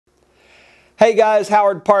Hey guys,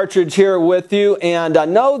 Howard Partridge here with you, and I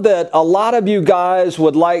know that a lot of you guys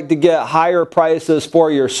would like to get higher prices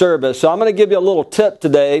for your service, so I'm going to give you a little tip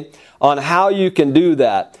today on how you can do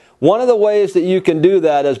that. One of the ways that you can do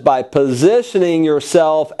that is by positioning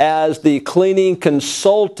yourself as the cleaning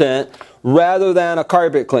consultant rather than a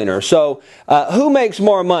carpet cleaner. So who makes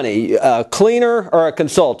more money, a cleaner or a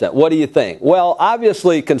consultant? What do you think? Well,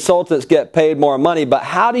 obviously consultants get paid more money, but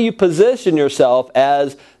how do you position yourself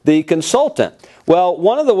as the consultant? Well,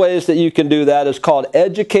 one of the ways that you can do that is called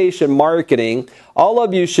education marketing. All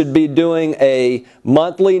of you should be doing a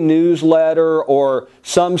monthly newsletter or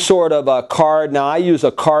some sort of a card. Now, I use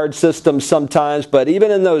a card system sometimes, but even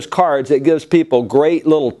in those cards, it gives people great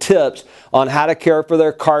little tips on how to care for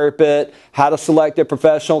their carpet, how to select a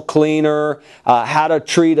professional cleaner, how to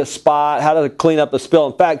treat a spot, how to clean up a spill.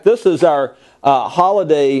 In fact, this is our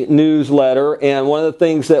holiday newsletter, and one of the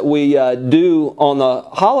things that we do on the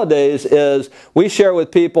holidays is we share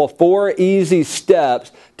with people 4 easy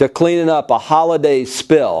steps to cleaning up a holiday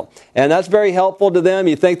spill. And that's very helpful to them.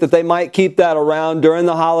 You think that they might keep that around during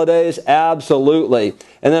the holidays? Absolutely.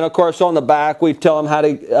 And then, of course, on the back, we tell them how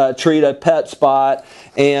to treat a pet spot,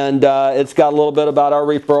 and it's got a little bit about our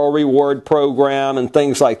referral reward program and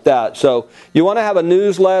things like that. So you want to have a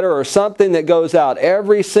newsletter or something that goes out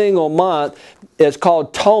every single month. It's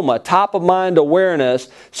called TOMA, Top of Mind Awareness,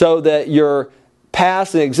 so that your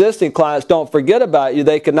past and existing clients don't forget about you.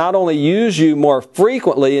 They can not only use you more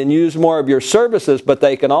frequently and use more of your services, but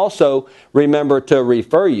they can also remember to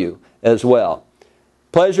refer you as well.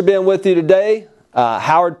 Pleasure being with you today.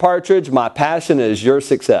 Howard Partridge, my passion is your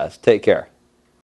success. Take care.